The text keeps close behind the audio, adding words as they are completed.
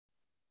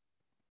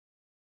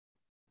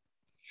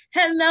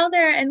Hello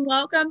there, and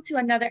welcome to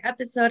another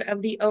episode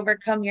of the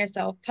Overcome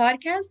Yourself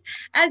podcast.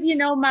 As you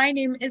know, my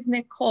name is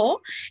Nicole,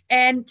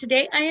 and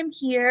today I am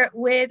here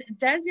with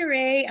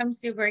Desiree. I'm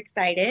super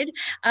excited.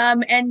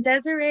 And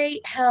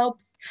Desiree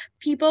helps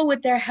people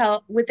with their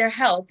health,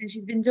 and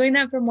she's been doing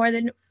that for more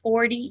than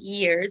 40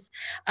 years.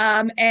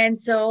 And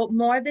so,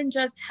 more than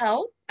just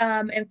health.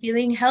 And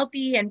feeling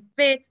healthy and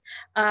fit.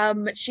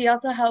 She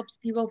also helps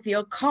people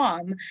feel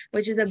calm,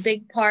 which is a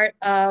big part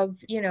of,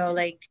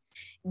 like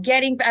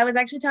I was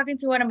actually talking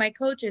to one of my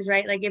coaches,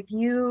 right? Like if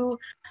you're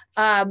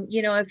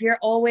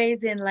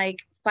always in like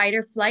fight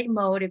or flight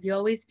mode, if you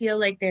always feel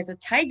like there's a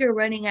tiger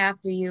running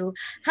after you,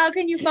 how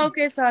can you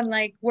focus on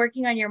like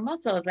working on your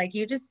muscles? Like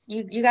you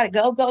got to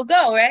go, go,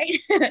 go, right?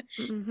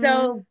 Mm-hmm.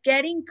 So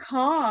getting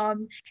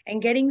calm and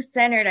getting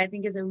centered, I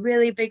think, is a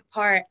really big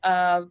part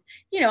of,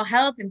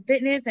 health and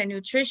fitness and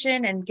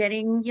nutrition and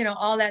getting,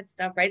 all that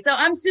stuff, right? So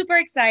I'm super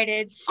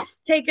excited.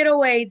 Take it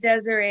away,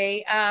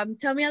 Desiree.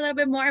 Tell me a little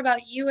bit more about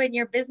you and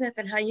your business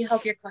and how you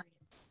help your clients.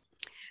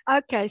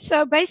 Okay,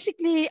 so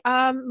basically,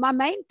 my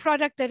main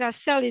product that I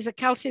sell is a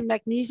calcium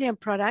magnesium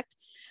product,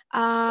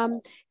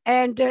 um,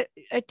 and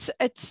it's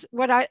a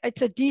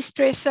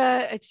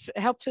de-stressor. It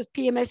helps with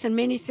PMS and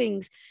many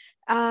things.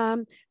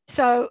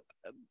 So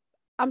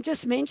I'm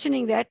just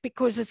mentioning that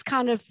because it's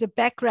kind of the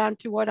background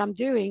to what I'm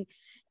doing.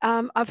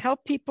 I've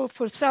helped people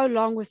for so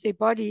long with their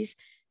bodies,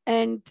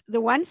 and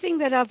the one thing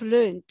that I've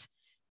learned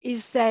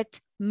is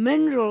that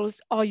minerals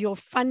are your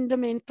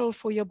fundamental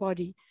for your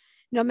body,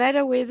 no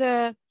matter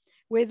whether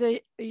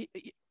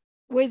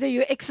whether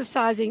you're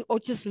exercising or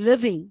just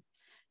living.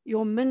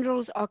 Your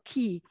minerals are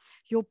key.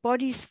 Your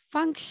body's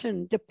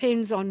function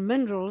depends on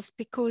minerals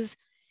because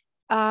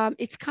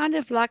it's kind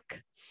of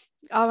like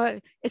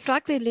it's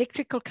like the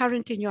electrical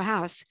current in your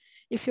house.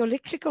 If your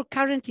electrical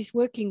current is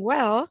working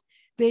well,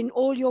 then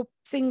all your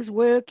things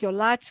work, your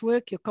lights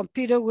work, your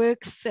computer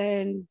works,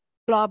 and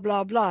blah,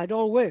 blah, blah. It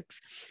all works.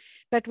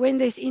 But when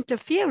there's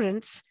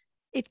interference,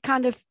 it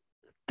kind of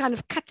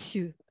cuts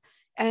you.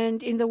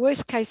 And in the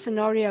worst case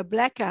scenario,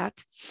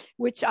 blackout,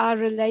 which I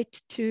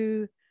relate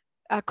to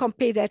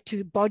compare that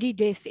to body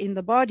death in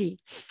the body.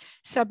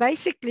 So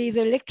basically,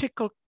 the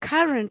electrical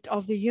current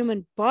of the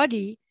human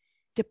body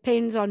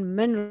depends on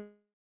minerals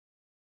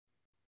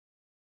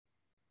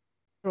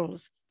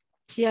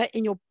here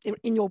in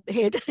your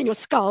head, in your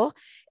skull,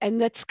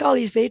 and that skull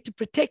is there to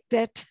protect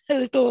that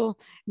little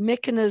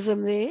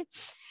mechanism there.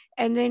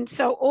 And then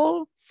so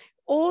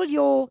all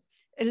your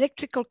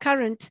electrical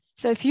current.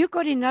 So if you've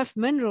got enough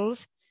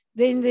minerals,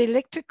 then the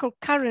electrical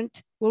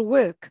current will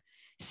work.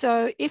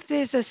 So if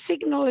there's a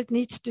signal it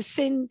needs to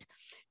send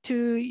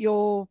to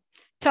your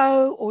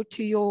toe or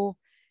to your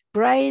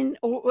brain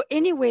or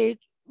anywhere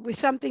where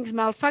something's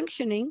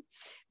malfunctioning,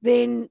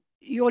 then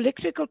your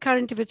electrical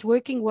current, if it's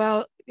working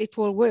well, it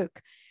will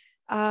work.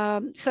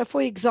 So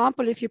for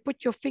example, if you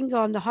put your finger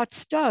on the hot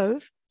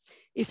stove,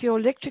 if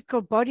your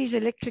body's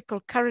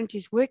electrical current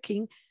is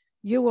working,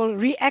 you will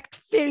react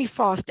very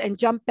fast and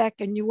jump back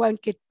and you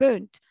won't get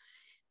burnt.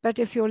 But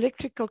if your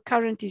electrical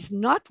current is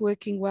not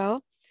working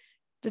well,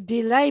 the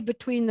delay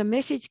between the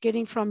message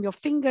getting from your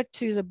finger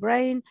to the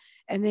brain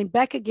and then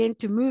back again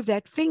to move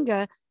that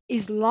finger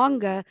is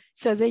longer.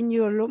 So then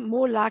you're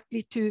more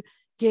likely to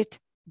get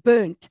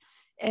burnt.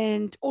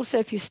 And also,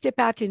 if you step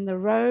out in the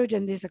road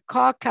and there's a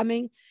car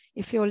coming,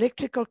 if your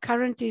electrical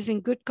current is in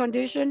good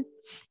condition,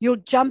 you'll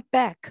jump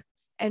back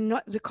and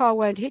the car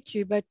won't hit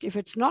you. But if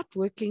it's not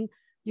working,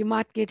 you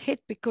might get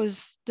hit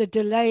because the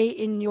delay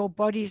in your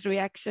body's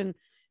reaction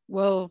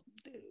will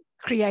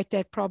create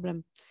that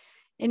problem.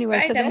 Anyway,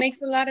 Right, so that that's,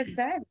 makes a lot of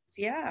sense.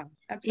 Yeah,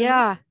 absolutely.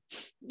 yeah,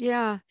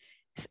 yeah.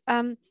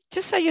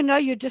 Just so you know,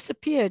 you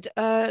disappeared.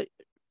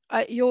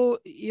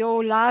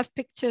 Your live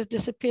pictures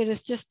disappeared.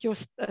 It's just your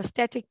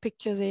static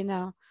picture there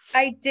now.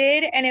 I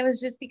did, and it was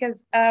just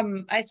because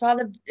I saw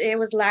it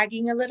was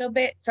lagging a little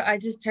bit, so I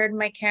just turned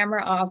my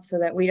camera off so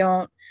that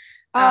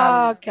um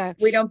Okay.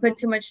 we don't put Mm,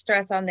 too much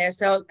stress on there.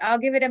 So I'll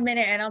give it a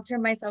minute and I'll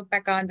turn myself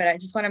back on, but I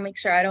just want to make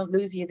sure I don't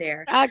lose you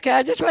there. okay.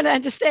 I just want to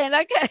understand.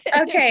 Okay.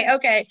 Okay,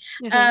 okay.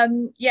 Yeah.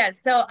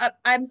 Yes, so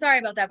I'm sorry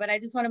about that, but I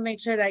just want to make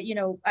sure that,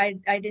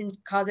 I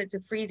didn't cause it to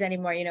freeze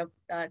anymore,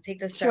 take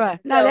the stress off. Sure.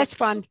 No, So, that's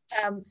fun.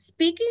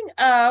 speaking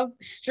of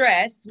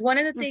stress, one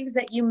of the Mm, things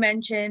that you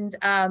mentioned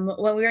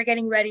when we were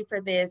getting ready for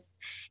this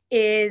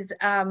is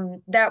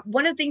that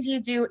one of the things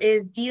you do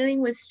is dealing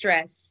with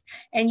stress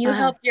and you uh-huh.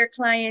 help your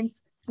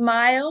clients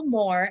smile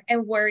more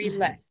and worry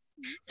less.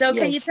 So,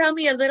 can you Yes. tell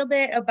me a little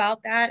bit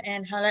about that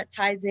and how that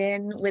ties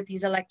in with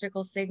these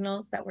electrical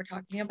signals that we're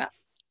talking about?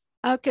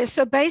 Okay.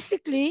 So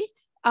basically,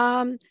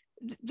 um,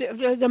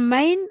 the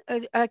main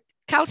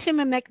calcium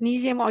and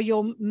magnesium are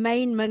your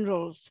main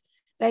minerals.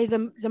 They're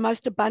the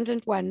most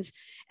abundant ones.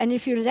 And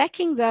if you're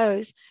lacking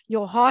those,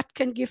 your heart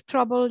can give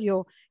trouble,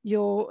 your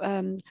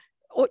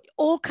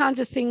all kinds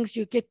of things.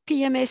 You get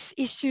PMS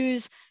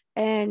issues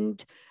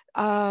and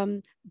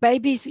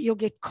babies, you'll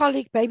get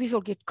colic, babies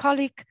will get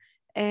colic,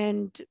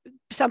 and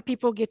some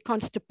people get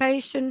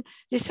constipation.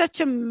 There's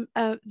such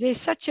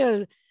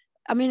a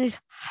I mean, there's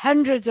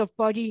hundreds of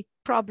body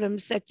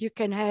problems that you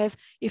can have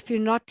if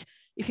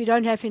you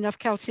don't have enough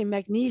calcium,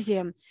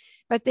 magnesium.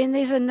 But then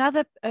there's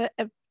another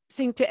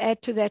thing to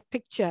add to that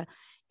picture,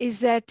 is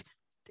that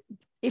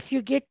if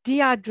you get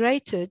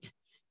dehydrated,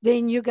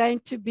 then you're going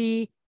to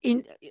be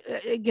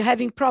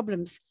having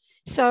problems.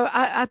 So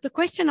the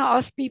question I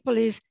ask people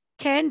is,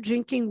 can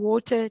drinking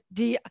water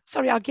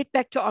sorry, I'll get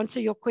back to answer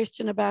your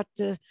question about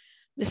the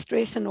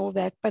stress and all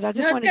that, but I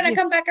just want to. It's going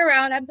to come back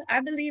around.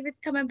 I believe it's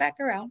coming back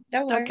around.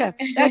 Don't worry.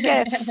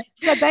 Okay.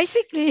 So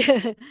basically,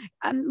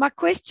 my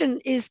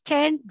question is,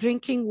 can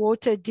drinking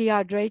water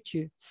dehydrate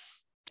you?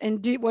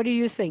 And what do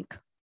you think?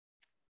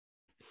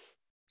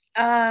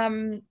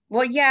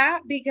 Well, yeah,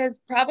 because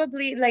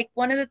probably like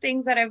one of the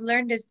things that I've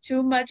learned is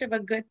too much of a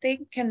good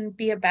thing can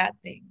be a bad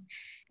thing.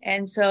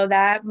 And so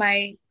I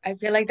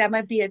feel like that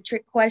might be a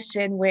trick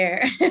question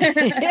where,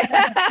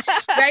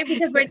 right?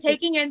 Because we're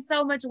taking in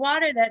so much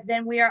water that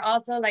then we are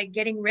also like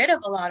getting rid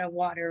of a lot of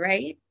water,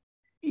 right?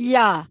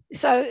 Yeah.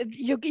 So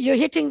you're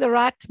hitting the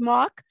right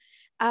mark.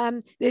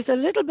 There's a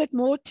little bit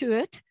more to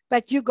it,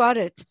 but you got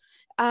it.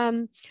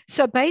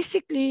 So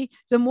basically,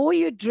 the more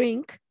you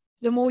drink,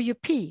 the more you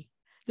pee.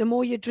 The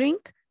more you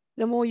drink,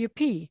 the more you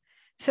pee.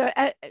 So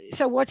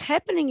what's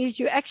happening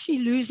is you're actually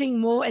losing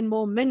more and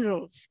more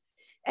minerals,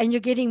 and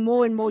you're getting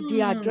more and more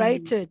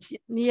dehydrated.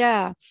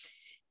 Yeah.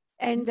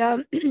 And,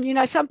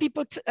 some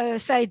people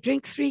say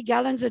drink 3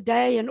 gallons a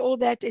day and all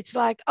that. It's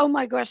like, oh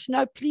my gosh,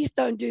 no, please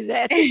don't do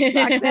that. It's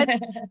like,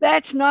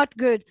 that's not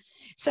good.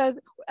 So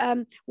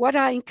what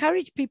I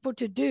encourage people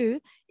to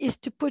do is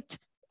to put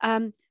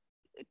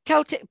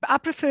Celtic, I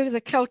prefer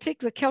the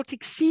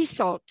Celtic sea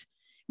salt,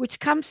 which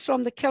comes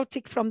from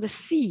the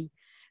sea,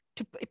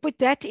 to put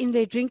that in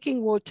their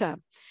drinking water.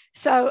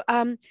 So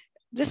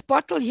this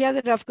bottle here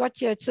that I've got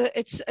here, it's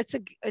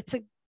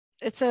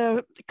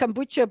a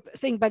kombucha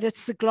thing, but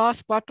it's the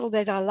glass bottle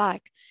that I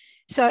like.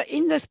 So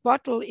in this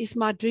bottle is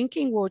my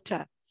drinking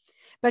water,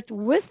 but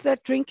with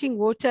that drinking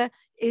water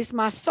is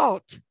my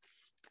salt,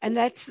 and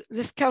that's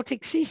this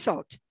Celtic sea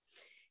salt.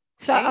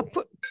 So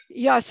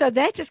okay. So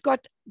that has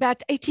got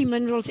about 80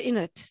 minerals in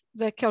it,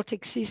 the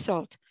Celtic sea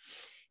salt.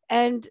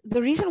 And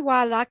the reason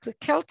why I like the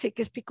Celtic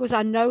is because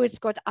I know it's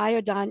got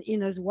iodine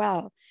in as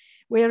well.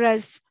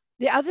 Whereas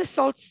the other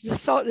salts,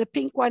 the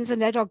pink ones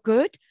and that are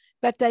good,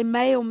 but they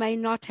may or may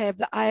not have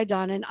the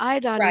iodine. And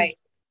iodine is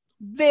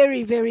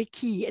very, very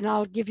key. And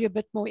I'll give you a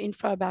bit more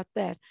info about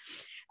that.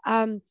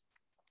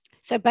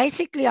 So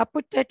basically, I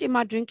put that in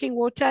my drinking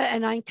water,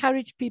 and I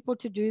encourage people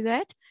to do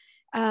that.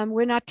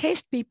 When I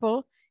test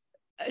people,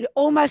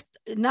 almost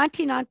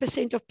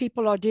 99% of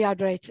people are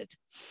dehydrated.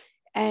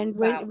 And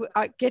when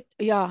I get,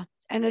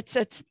 and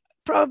it's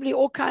probably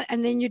all kind,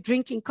 and then you're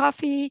drinking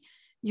coffee,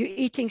 you're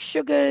eating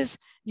sugars,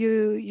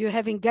 you're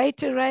having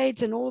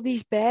Gatorades and all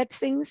these bad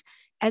things,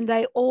 and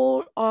they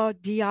all are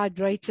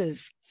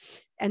dehydrators.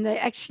 And they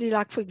actually,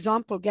 like, for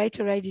example,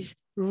 Gatorade is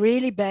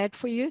really bad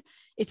for you.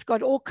 It's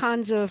got all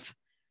kinds of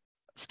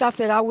stuff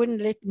that I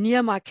wouldn't let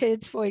near my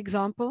kids, for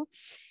example.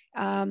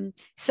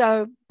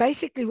 So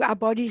basically, our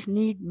bodies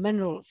need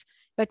minerals,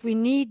 but we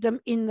need them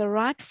in the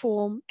right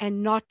form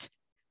and not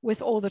with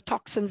all the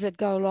toxins that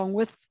go along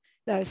with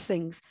those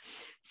things.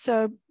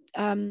 So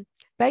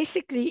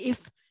basically, if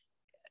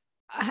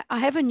I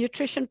have a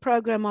nutrition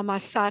program on my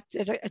site,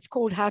 it's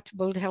called How to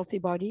Build a Healthy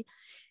Body,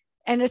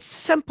 and it's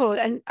simple.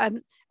 And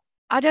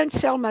I don't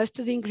sell most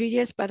of the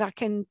ingredients, but I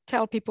can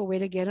tell people where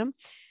to get them.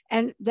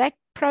 And that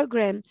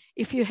program,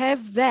 if you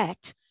have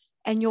that,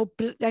 and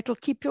that'll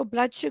keep your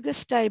blood sugar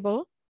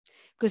stable,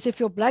 because if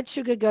your blood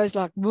sugar goes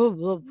like blah,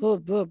 blah, blah,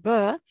 blah,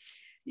 blah,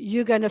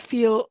 you're going to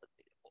feel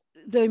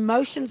the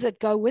emotions that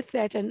go with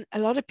that. And a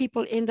lot of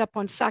people end up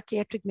on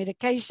psychiatric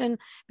medication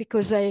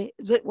because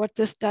what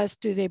this does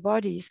to their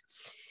bodies.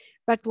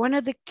 But one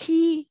of the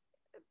key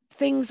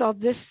things of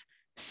this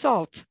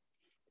salt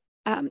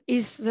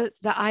is the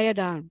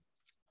iodine.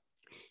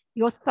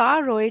 Your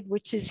thyroid,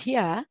 which is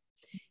here,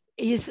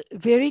 is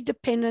very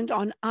dependent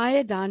on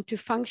iodine to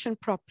function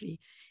properly.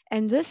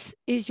 And this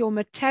is your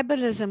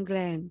metabolism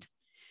gland.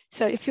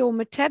 So if your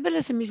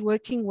metabolism is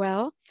working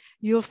well,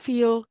 you'll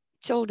feel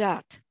chilled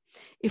out.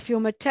 If your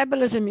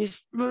metabolism is,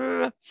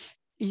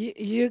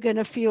 you're going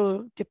to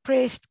feel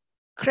depressed,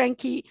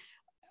 cranky,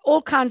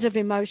 all kinds of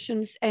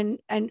emotions, and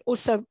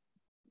also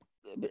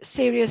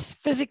serious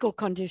physical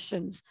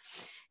conditions.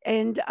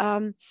 And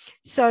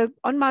so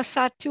on my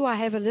site too, I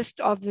have a list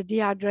of the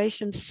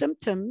dehydration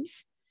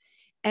symptoms,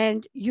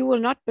 and you will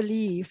not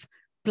believe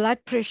blood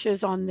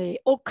pressures on there,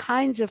 all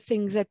kinds of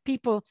things that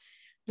people,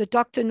 the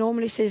doctor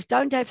normally says,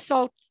 don't have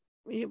salt,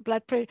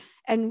 blood pressure,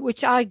 and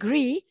which I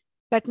agree,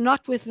 but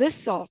not with this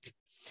salt.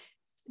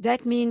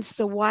 That means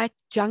the white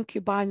junk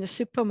you buy in the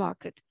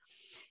supermarket.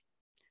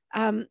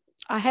 I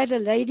had a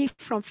lady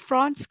from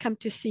France come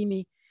to see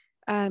me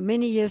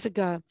many years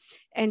ago,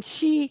 and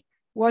she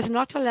was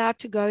not allowed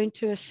to go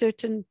into a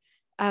certain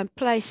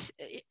place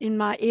in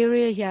my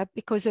area here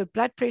because her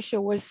blood pressure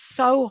was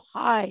so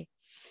high.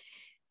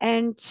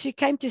 And she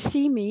came to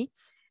see me,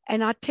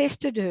 and I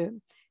tested her.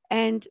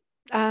 And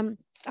I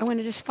want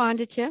to just find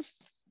it here.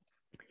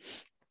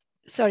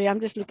 sorry, I'm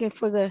just looking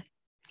for the,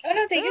 Oh,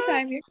 no, take your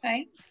time. You're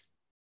fine.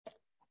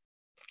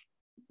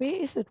 where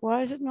is it?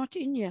 Why is it not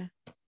in here?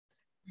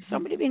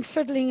 Somebody been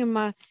fiddling in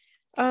my,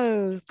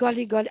 oh,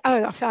 golly, golly.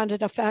 Oh, I found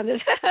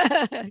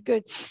it.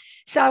 Good.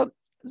 So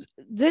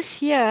this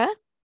here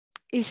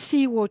is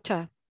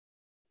seawater.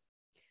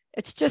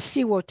 It's just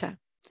seawater.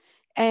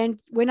 And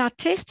when I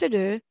tested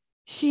her,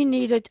 she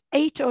needed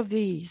 8 of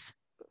these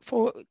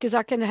because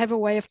I can have a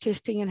way of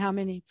testing and how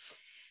many.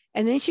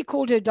 And then she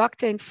called her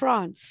doctor in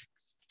France.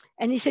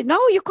 And he said, no,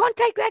 you can't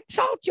take that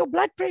salt, your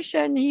blood pressure.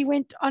 And he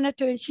went on at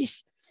her and she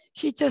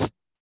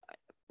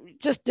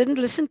just didn't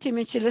listen to him,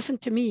 and she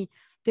listened to me.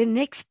 The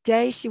next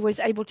day she was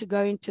able to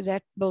go into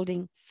that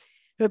building.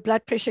 Her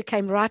blood pressure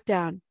came right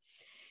down.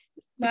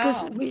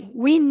 Because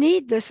we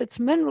need this. It's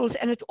minerals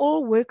and it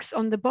all works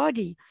on the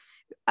body.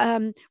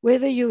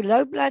 Whether you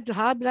low blood,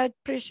 high blood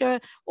pressure,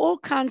 all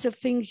kinds of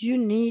things, you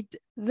need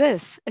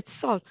this. It's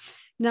salt.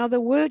 Now the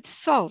word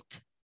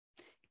salt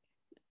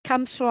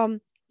comes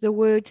from the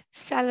word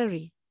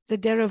salary. The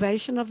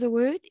derivation of the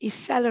word is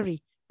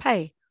salary,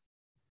 pay.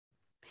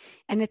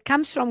 And it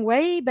comes from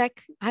way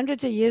back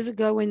hundreds of years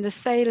ago when the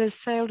sailors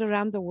sailed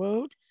around the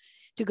world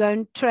to go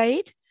and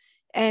trade,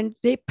 and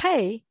their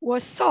pay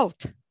was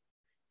salt.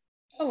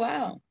 Oh,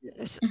 wow.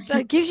 So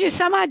it gives you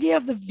some idea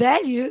of the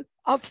value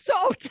of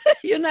salt.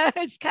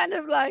 It's kind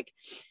of like,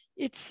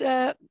 it's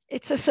a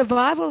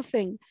survival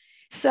thing.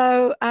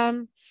 So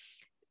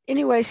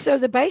anyway, so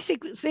the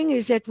basic thing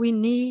is that we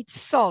need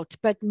salt,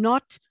 but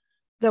not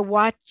the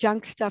white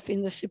junk stuff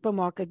in the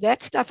supermarket.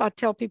 That stuff, I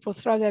tell people,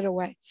 throw that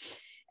away.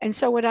 And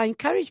so what I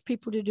encourage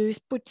people to do is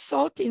put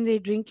salt in their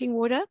drinking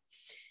water,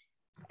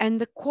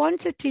 and the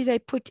quantity they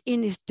put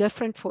in is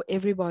different for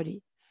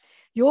everybody.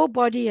 Your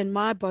body and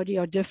my body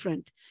are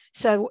different.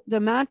 So the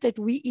amount that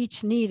we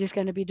each need is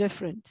going to be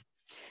different.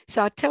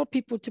 So I tell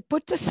people to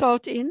put the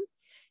salt in,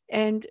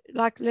 and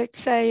like, let's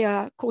say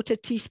a quarter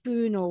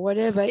teaspoon or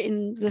whatever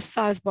in this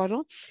size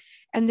bottle,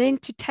 and then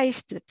to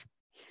taste it.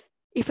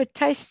 If it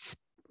tastes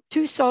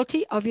too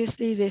salty,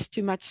 obviously there's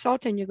too much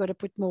salt and you've got to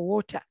put more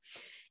water.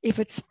 If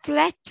it's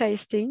flat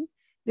tasting,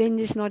 then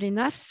there's not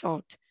enough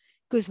salt,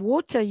 because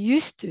water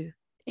used to,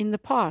 in the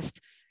past,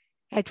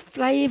 had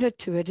flavor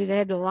to it. It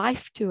had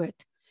life to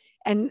it.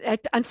 And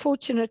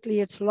unfortunately,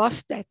 it's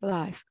lost that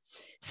life.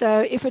 So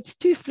if it's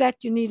too flat,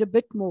 you need a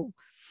bit more.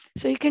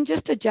 So you can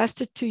just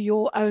adjust it to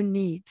your own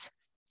needs.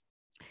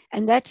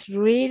 And that's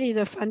really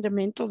the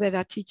fundamental that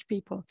I teach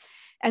people.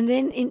 And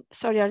then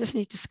sorry, I just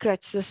need to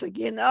scratch this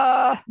again.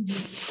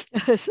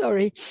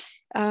 Sorry.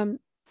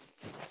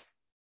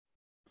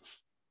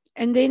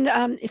 And then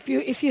if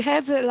you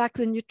have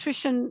the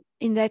nutrition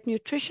in that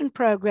nutrition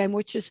program,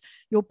 which is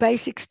your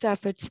basic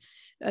stuff, it's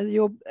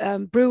your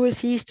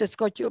brewer's yeast, it's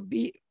got your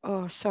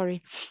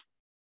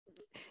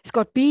it's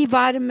got B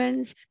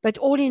vitamins, but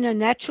all in a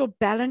natural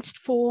balanced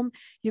form.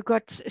 You've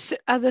got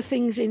other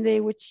things in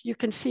there which you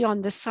can see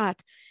on the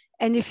site.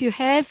 And if you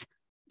have,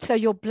 so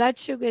your blood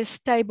sugar is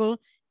stable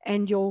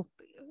and your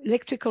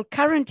electrical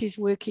current is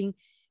working,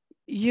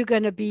 you're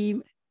going to be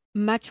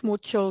much more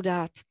chilled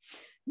out.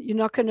 You're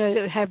not going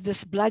to have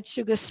this blood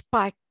sugar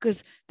spike,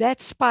 because that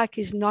spike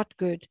is not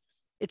good.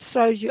 It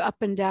throws you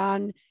up and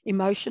down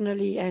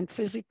emotionally and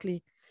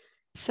physically.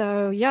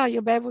 So yeah,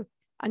 you'll be able.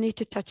 I need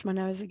to touch my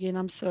nose again.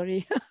 I'm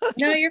sorry.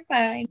 No, you're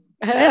fine.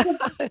 This is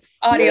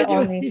audio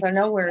only, so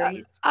no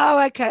worries.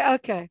 Oh,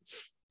 okay.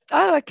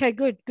 Oh, okay,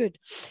 good.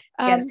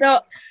 Yeah, so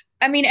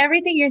I mean,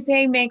 everything you're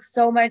saying makes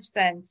so much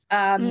sense.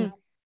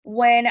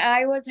 When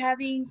I was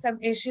having some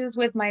issues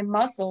with my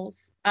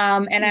muscles,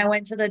 and I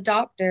went to the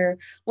doctor,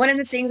 one of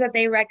the things that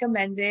they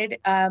recommended,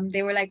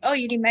 they were like, oh,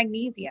 you need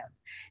magnesium.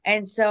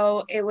 And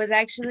so it was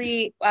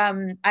actually,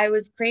 I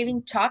was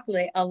craving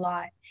chocolate a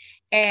lot.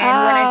 And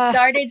when I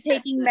started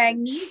taking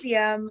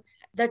magnesium,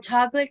 the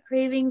chocolate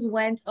cravings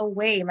went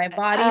away. My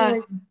body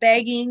was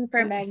begging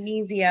for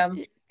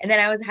magnesium. And then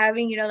I was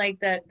having, like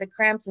the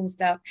cramps and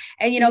stuff.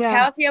 And,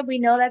 calcium, we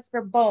know that's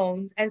for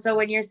bones. And so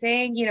when you're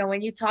saying,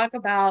 when you talk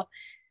about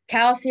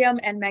calcium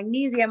and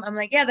magnesium, I'm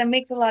like, yeah, that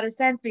makes a lot of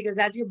sense, because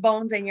that's your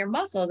bones and your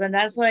muscles. And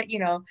that's what,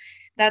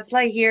 that's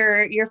like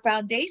your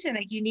foundation.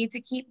 Like you need to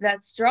keep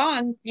that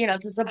strong, to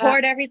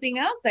support everything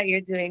else that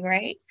you're doing.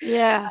 Right.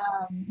 Yeah.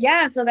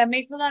 So that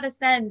makes a lot of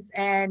sense.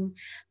 And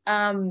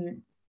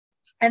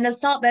the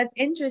salt, that's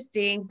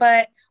interesting.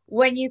 But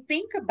when you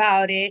think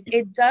about it,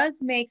 it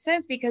does make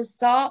sense, because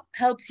salt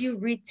helps you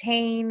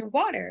retain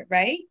water,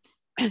 right?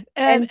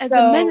 And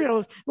so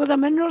the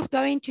minerals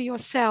go into your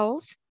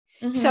cells,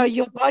 so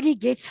your body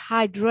gets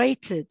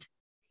hydrated.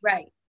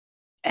 Right.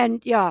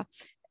 And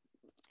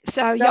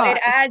so it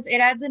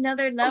adds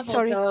another level.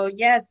 So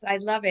yes, I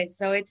love it.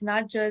 So it's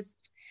not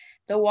just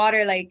the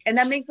water, and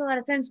that makes a lot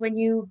of sense when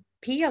you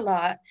pee a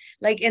lot.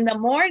 Like in the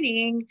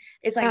morning,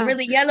 it's like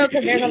really yellow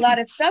because there's a lot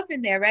of stuff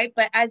in there, right?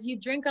 But as you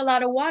drink a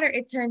lot of water,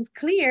 it turns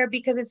clear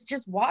because it's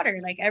just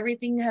water. Like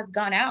everything has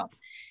gone out.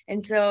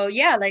 And so,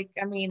 yeah,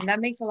 I mean, that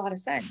makes a lot of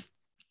sense.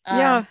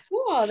 Yeah.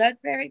 Cool.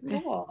 That's very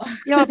cool.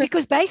 Yeah,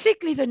 because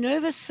basically the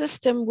nervous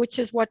system, which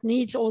is what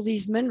needs all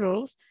these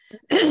minerals,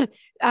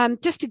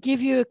 just to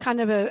give you a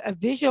kind of a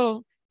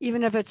visual,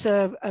 even if it's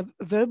a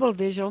verbal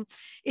visual,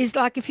 is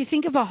like if you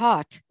think of a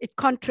heart, it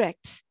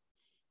contracts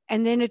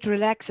and then it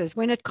relaxes.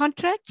 When it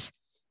contracts,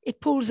 it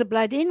pulls the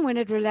blood in. When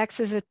it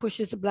relaxes, it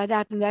pushes the blood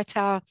out. And that's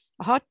how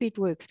a heartbeat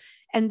works.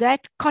 And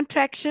that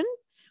contraction,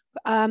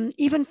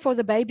 even for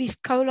the baby's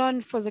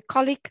colon, for the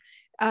colic,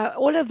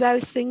 all of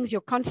those things,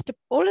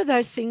 all of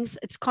those things,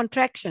 it's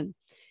contraction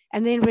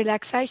and then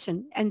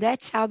relaxation. And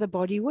that's how the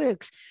body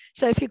works.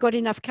 So if you've got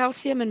enough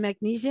calcium and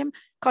magnesium,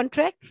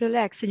 contract,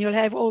 relax, and you'll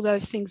have all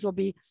those things will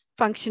be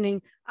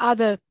functioning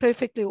either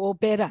perfectly or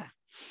better.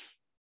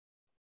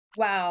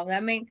 Wow,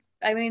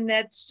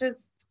 that's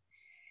just,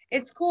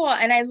 it's cool.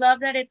 And I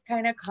love that it's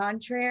kind of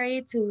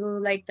contrary to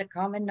like the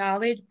common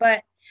knowledge,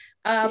 but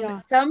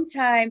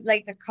sometimes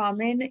like the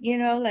common,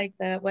 like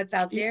the what's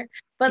out there.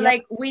 But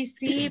like we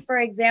see, for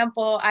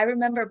example, I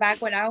remember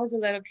back when I was a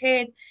little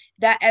kid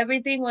that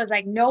everything was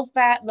like no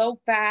fat, low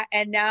fat.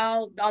 And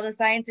now all the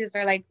scientists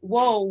are like,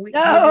 whoa,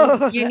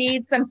 you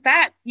need some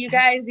fats, you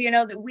guys,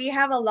 that we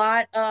have a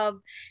lot of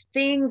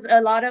things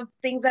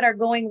that are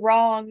going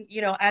wrong,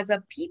 as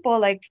a people,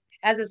 like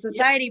as a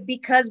society,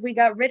 because we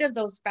got rid of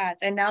those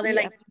fats. And now they're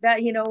like,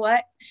 you know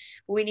what?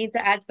 We need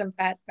to add some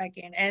fats back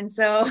in. And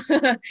so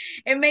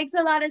it makes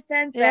a lot of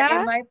sense that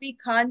it might be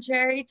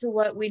contrary to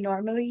what we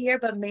normally hear,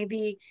 but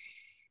maybe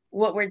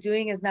what we're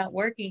doing is not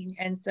working.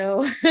 And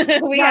so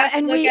we have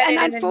to look at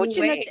it in a new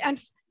way.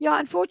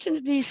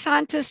 Unfortunately,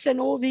 scientists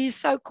and all these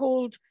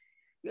so-called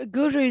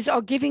gurus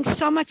are giving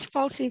so much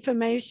false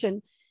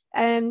information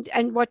and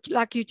what,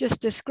 like you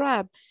just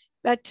described.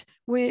 But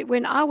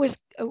when I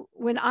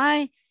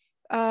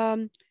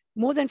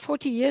more than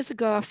 40 years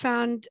ago, I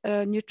found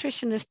a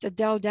nutritionist,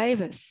 Adele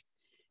Davis.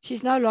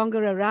 She's no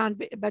longer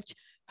around, but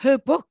her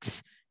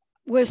books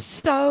were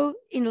so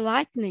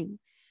enlightening.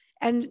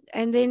 And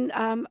then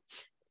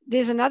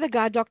there's another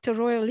guy, Dr.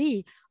 Royal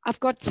Lee. I've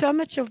got so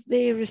much of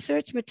their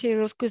research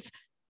materials because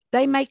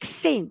they make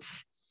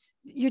sense.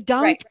 You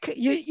don't,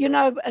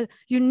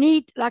 you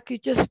need, like you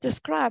just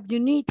described, you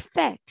need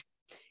fat.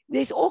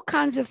 There's all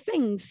kinds of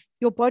things.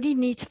 Your body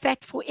needs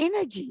fat for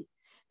energy.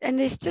 And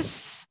there's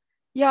just,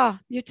 you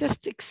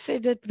just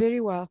said it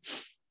very well.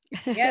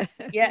 Yes.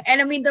 Yeah.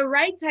 And I mean, the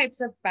right types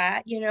of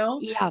fat,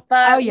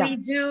 but we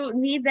do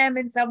need them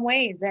in some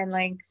ways. And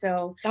like,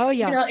 so,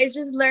 it's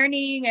just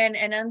learning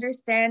and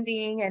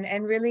understanding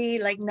and really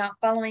like not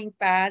following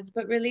fads,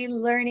 but really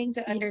learning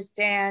to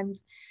understand,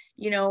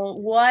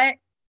 what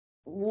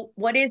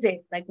is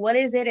it, like, what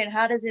is it and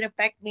how does it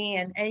affect me?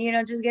 And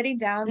just getting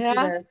down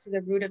to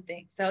the root of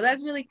things. So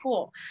that's really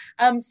cool.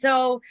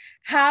 So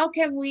how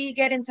can we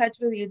get in touch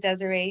with you,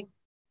 Desiree?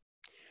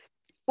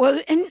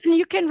 Well, and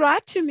you can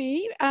write to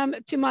me,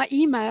 to my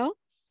email,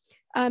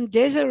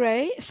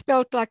 Desiree,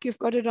 spelled like you've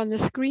got it on the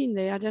screen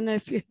there. I don't know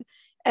if you,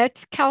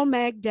 at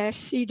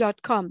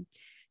calmag-c.com.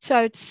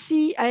 So it's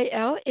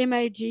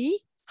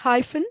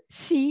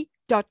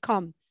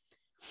CALMAG-C.com.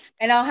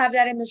 And I'll have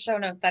that in the show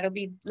notes. That'll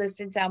be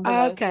listed down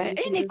below. Okay.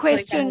 So any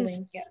questions?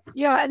 Yes.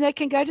 Yeah, and they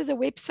can go to the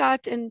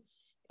website and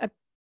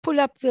pull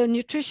up the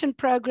nutrition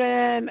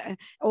program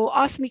or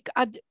ask me.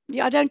 I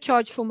don't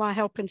charge for my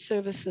help and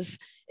services.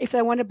 If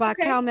they want to buy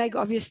CalMag,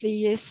 obviously,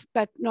 yes,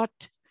 but not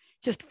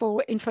just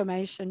for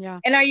information.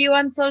 Yeah. And are you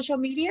on social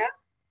media?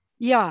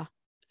 Yeah.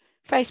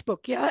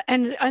 Facebook. Yeah.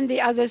 And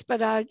the others,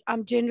 but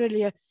I'm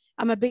generally,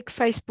 I'm a big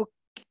Facebook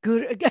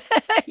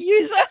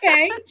user.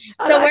 Okay.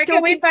 So where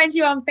can we find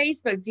you on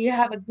Facebook? Do you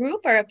have a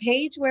group or a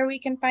page where we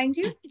can find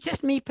you?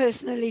 Just me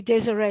personally,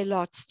 Desiree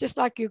Lotz, just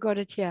like you got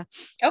it here.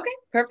 Okay,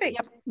 perfect.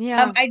 Yep.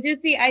 Yeah. I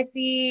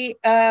see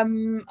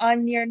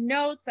on your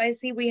notes, I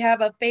see we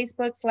have a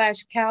Facebook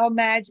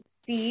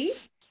 /CalMag-C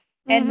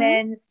and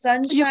then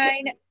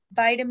Sunshine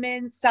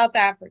Vitamins South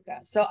Africa.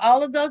 So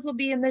all of those will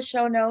be in the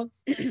show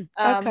notes so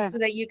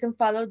that you can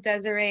follow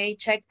Desiree,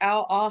 check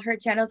out all her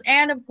channels.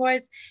 And of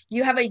course,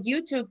 you have a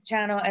YouTube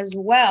channel as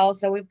well.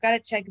 So we've got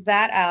to check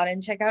that out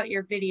and check out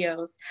your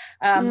videos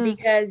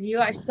because you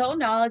are so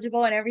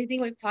knowledgeable and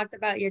everything we've talked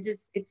about. You're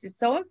just, it's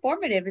so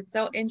informative. It's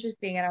so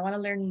interesting. And I want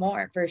to learn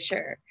more for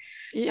sure.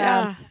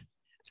 Yeah.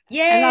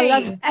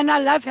 Yay. And I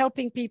love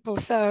helping people.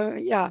 So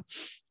yeah.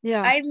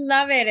 I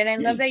love it. And I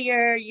love that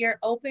you're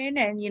open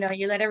and,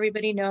 you let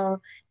everybody know.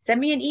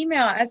 Send me an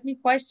email. Ask me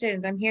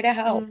questions. I'm here to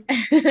help.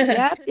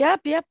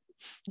 Yep.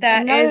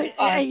 That is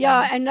awesome.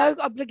 Yeah. And no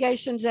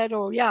obligations at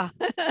all. Yeah.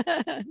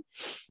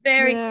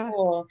 Very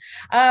cool.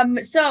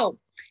 So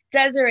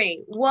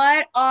Desiree,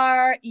 what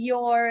are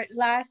your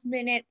last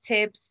minute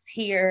tips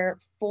here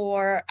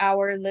for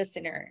our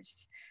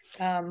listeners?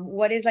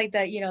 What is like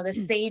the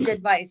sage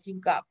advice you've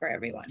got for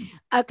everyone?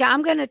 Okay,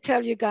 I'm going to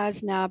tell you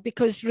guys now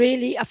because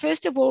really,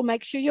 first of all,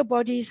 make sure your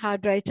body is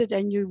hydrated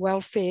and you're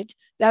well fed.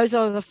 Those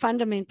are the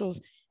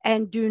fundamentals.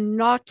 And do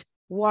not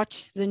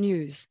watch the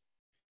news.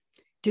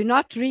 Do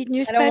not read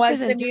newspapers. I don't watch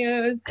the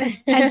news.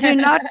 And do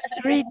not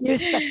read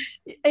newspapers.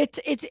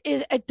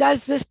 It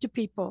does this to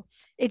people.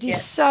 It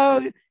is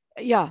so,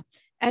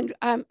 and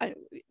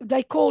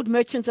they called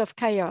merchants of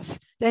chaos.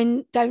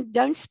 They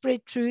don't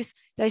spread truth.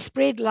 They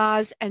spread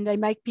lies, and they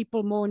make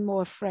people more and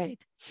more afraid.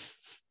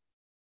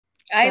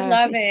 I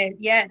love it.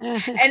 Yes.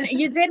 And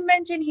you did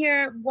mention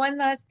here one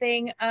last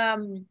thing.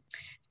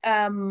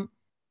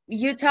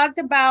 You talked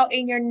about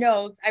in your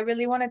notes, I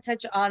really want to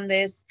touch on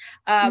this.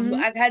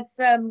 I've had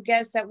some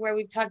guests where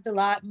we've talked a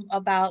lot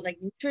about like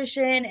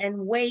nutrition and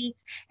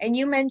weight, and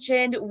you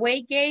mentioned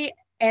weight gain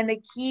and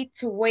the key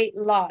to weight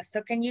loss.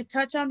 So can you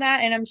touch on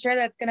that? And I'm sure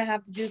that's going to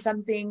have to do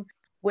something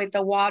with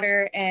the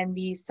water and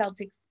the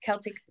Celtic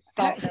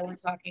salt that we're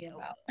talking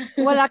about.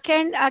 Well, I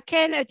can.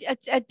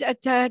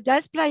 It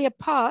does play a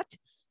part.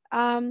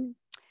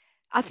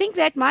 I think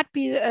that might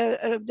be,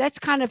 that's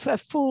kind of a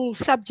full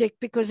subject,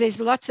 because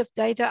there's lots of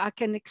data I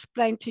can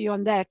explain to you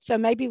on that. So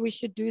maybe we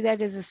should do that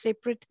as a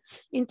separate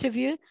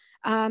interview.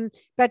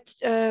 But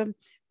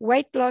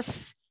weight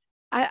loss,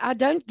 I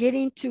don't get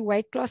into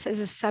weight loss as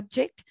a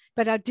subject,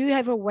 but I do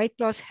have a weight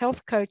loss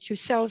health coach who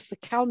sells the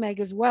CalMag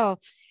as well,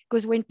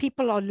 because when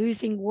people are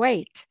losing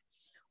weight,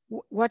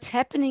 what's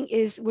happening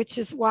is, which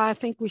is why I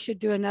think we should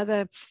do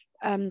another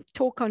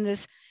talk on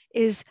this,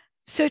 is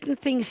certain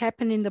things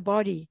happen in the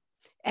body.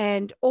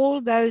 And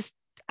all those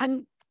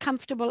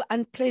uncomfortable,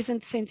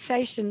 unpleasant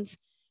sensations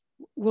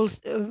a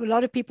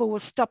lot of people will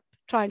stop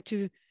trying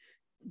to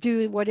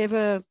do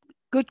whatever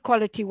good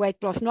quality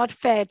weight loss, not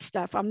fad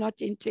stuff. I'm not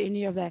into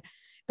any of that.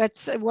 But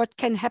what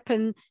can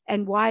happen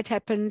and why it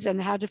happens and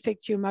how it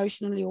affects you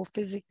emotionally or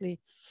physically.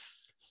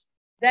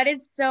 That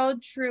is so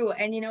true.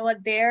 And you know what,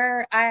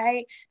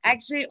 I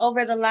actually,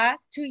 over the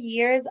last 2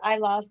 years, I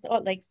lost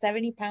like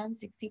 70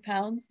 pounds, 60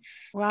 pounds.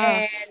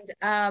 Wow.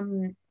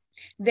 And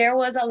there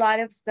was a lot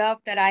of stuff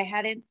that I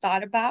hadn't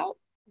thought about,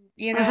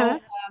 as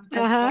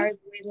far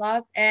as weight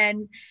loss,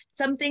 and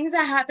some things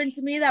that happened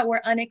to me that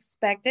were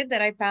unexpected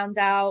that I found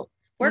out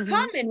were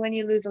common when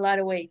you lose a lot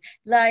of weight,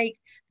 like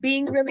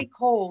being really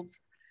cold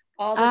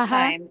all the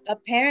time.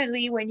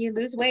 Apparently, when you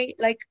lose weight,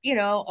 like,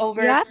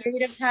 over a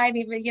period of time,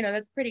 even,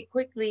 that's pretty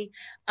quickly,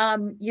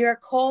 you're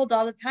cold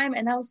all the time.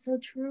 And that was so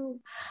true.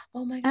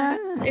 Oh my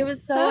God. It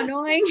was so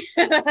annoying.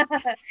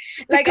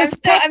 Like, I'm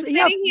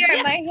sitting here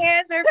and my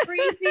hands are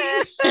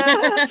freezing.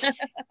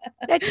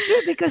 That's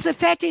true, because the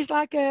fat is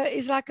like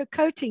a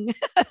coating.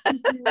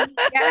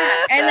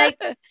 Yeah. And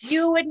like,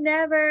 you would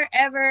never,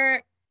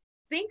 ever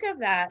think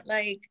of that.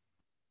 Like,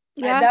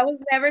 that was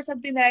never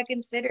something that I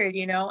considered,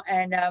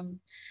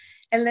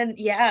 and then,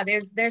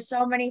 there's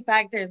so many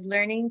factors.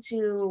 Learning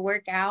to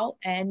work out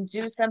and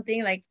do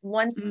something, like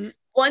once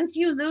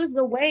you lose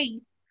the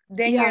weight,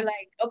 then you're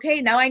like, okay,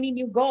 now I need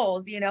new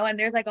goals, and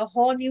there's like a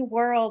whole new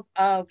world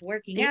of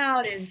working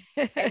out and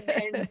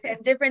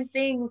different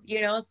things,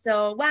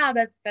 so wow,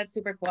 that's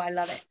super cool. I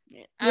love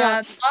it.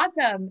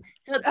 Awesome.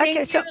 So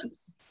thank you.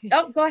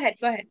 Oh, go ahead.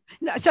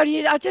 No,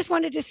 sorry, I just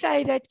wanted to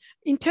say that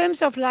in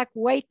terms of like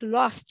weight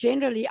loss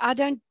generally, I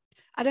don't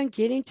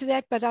get into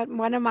that, but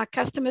one of my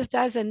customers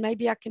does, and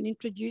maybe I can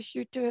introduce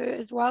you to her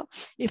as well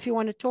if you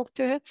want to talk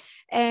to her.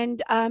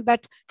 And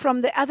but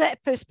from the other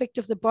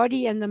perspective, the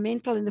body and the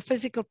mental and the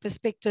physical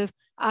perspective,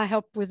 I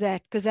help with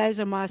that, because those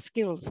are my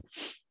skills.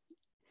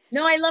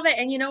 No, I love it.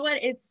 And you know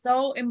what? It's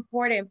so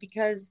important,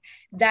 because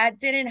that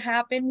didn't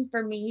happen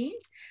for me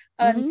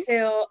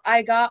until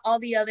I got all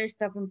the other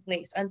stuff in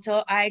place,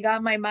 until I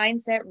got my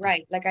mindset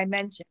right. Like I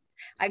mentioned,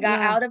 I got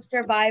out of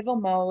survival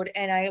mode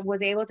and I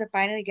was able to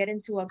finally get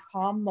into a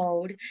calm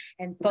mode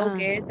and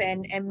focus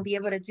and be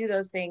able to do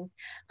those things.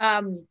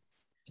 And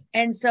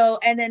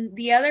then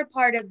the other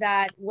part of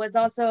that was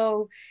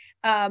also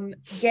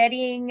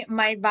getting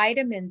my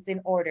vitamins in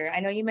order.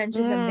 I know you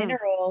mentioned the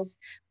minerals,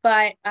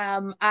 but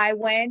I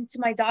went to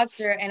my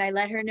doctor and I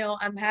let her know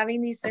I'm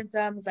having these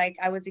symptoms. Like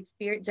I was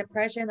experiencing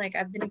depression. Like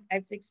I've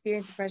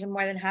experienced depression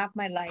more than half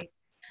my life.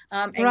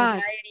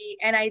 Anxiety,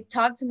 and I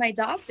talked to my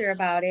doctor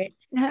about it.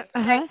 Like,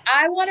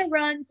 I want to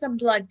run some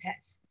blood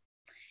tests,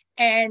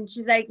 and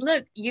she's like,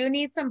 look, you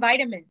need some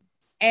vitamins.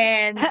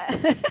 And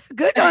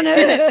good on her.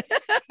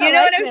 You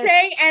know what I'm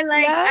saying? And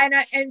like,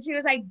 and she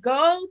was like,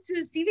 go to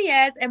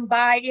CVS and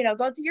buy,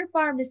 go to your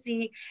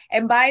pharmacy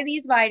and buy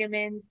these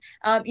vitamins.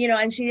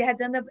 And she had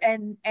done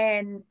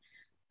and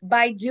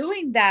by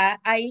doing that,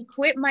 I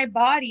equipped my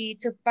body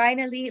to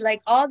finally,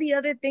 like, all the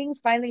other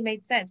things finally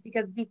made sense,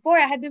 because before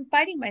I had been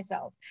fighting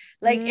myself.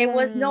 Like it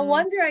was no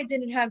wonder I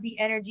didn't have the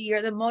energy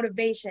or the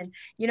motivation.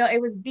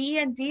 It was B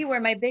and D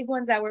were my big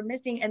ones that were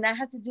missing. And that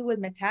has to do with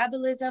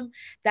metabolism.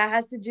 That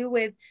has to do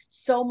with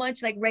so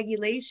much like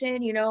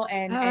regulation,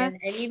 and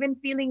even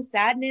feeling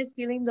sadness,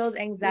 feeling those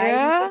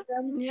anxiety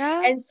symptoms.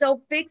 And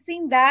so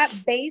fixing that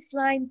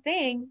baseline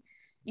thing,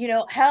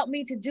 help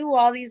me to do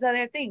all these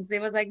other things.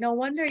 It was like, no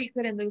wonder you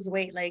couldn't lose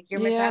weight. Like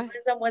your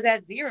metabolism was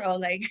at zero.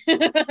 Like,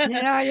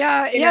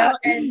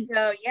 And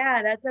so,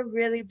 that's a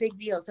really big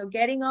deal. So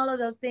getting all of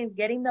those things,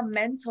 getting the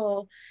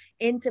mental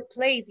into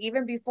place,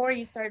 even before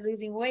you start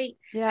losing weight.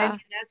 I mean,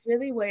 that's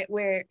really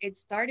where it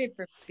started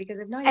for me, because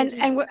if not, you're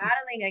just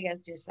battling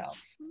against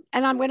yourself.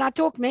 And when I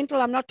talk mental,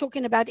 I'm not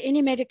talking about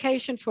any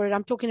medication for it.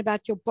 I'm talking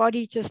about your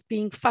body just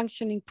being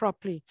functioning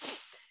properly.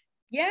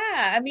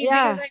 Yeah, I mean,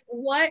 because Yeah. like,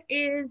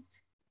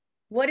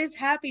 what is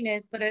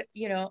happiness but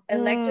Mm.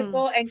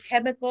 electrical and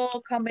chemical Yeah.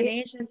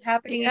 combinations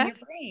happening in Yeah. your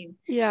brain,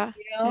 Yeah.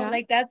 Yeah.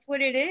 like that's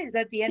what it is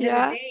at the end of the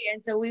Yeah. day.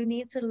 And so we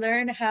need to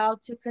learn how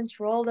to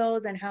control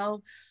those, and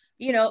how,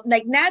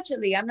 like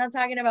naturally. I'm not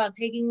talking about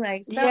taking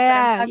like stuff, but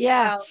I'm Yeah. talking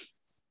Yeah. about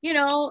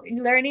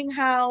learning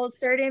how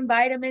certain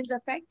vitamins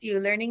affect you,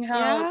 learning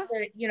how Yeah.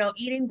 to,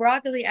 eating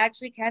broccoli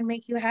actually can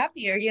make you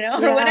happier, or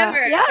Yeah.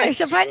 whatever. Yeah. It's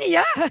so funny.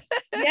 Yeah.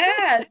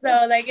 Yeah,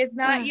 so like it's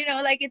not,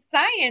 Uh, like it's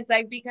science,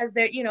 like because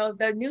they're,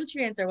 the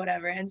nutrients or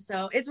whatever. And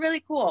so it's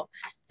really cool.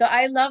 So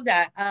I love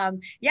that.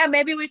 Yeah,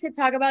 maybe we could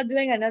talk about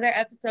doing another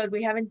episode.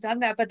 We haven't done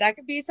that, but that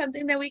could be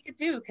something that we could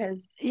do,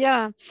 because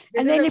yeah.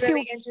 this And is then a if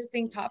really you,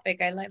 interesting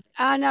topic. I like.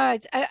 I know,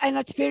 and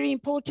it's very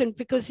important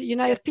because, if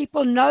Yes.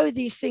 people know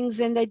these things,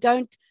 then they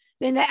don't,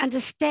 then they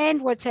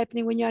understand what's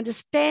happening. When you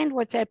understand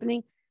what's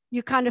happening,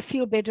 you kind of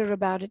feel better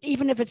about it.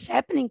 Even if it's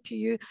happening to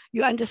you,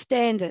 you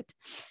understand it.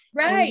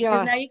 And Right,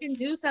 because yeah, now you can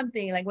do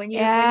something. Like when you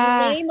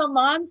yeah, name a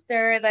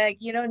monster, like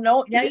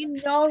now yeah, you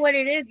know what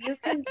it is.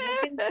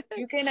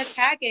 You can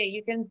attack it.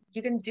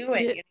 You can do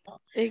it. yeah, So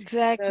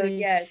exactly.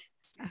 yes,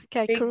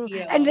 Okay, big cool.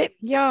 And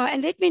deal.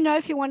 and let me know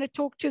if you want to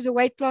talk to the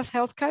weight loss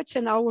health coach,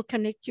 and I will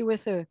connect you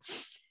with her.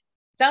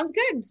 Sounds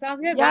good.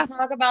 Sounds good. We'll Yeah.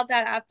 talk about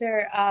that after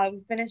we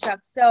finish up.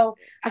 So,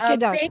 Okay,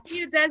 doc. thank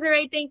you,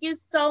 Desiree. Thank you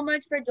so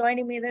much for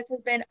joining me. This has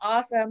been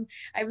awesome.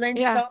 I've learned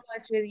so Yeah.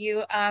 much with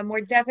you.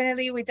 We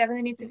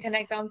definitely need to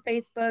connect on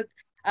Facebook.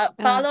 Uh,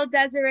 Follow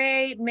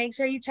Desiree. Make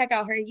sure you check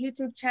out her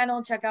YouTube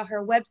channel, check out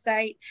her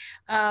website,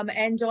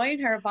 and join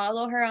her.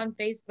 Follow her on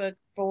Facebook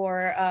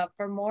for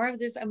more of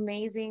this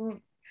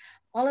amazing,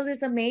 all of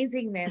this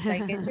amazingness.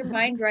 Like, get your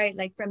mind right,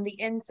 like from the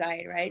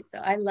inside, right? So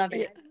I love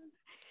it. yeah.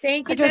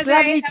 Thank you, It was Desiree.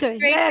 lovely Have to. a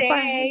great Yeah,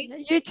 bye.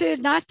 day. You too.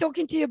 Nice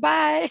talking to you.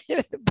 Bye.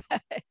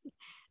 Bye.